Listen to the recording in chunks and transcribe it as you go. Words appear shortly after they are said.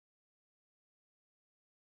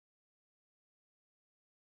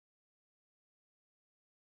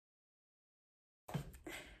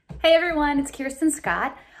Hey everyone, it's Kirsten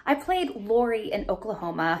Scott. I played Lori in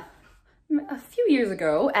Oklahoma a few years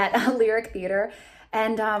ago at Lyric Theater,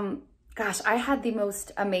 and gosh, I had the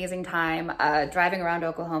most amazing time driving around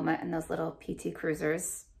Oklahoma in those little PT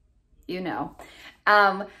Cruisers, you know.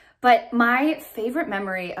 But my favorite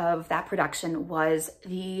memory of that production was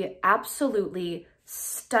the absolutely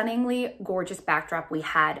stunningly gorgeous backdrop we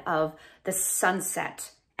had of the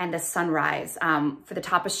sunset and the sunrise for the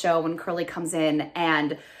top of show when Curly comes in,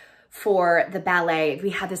 and for the ballet,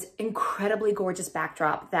 we had this incredibly gorgeous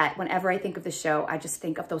backdrop that whenever I think of the show, I just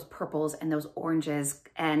think of those purples and those oranges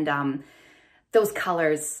and those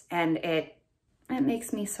colors, and it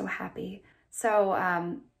makes me so happy. So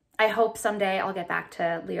I hope someday I'll get back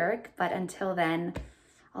to Lyric, but until then,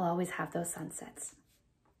 I'll always have those sunsets.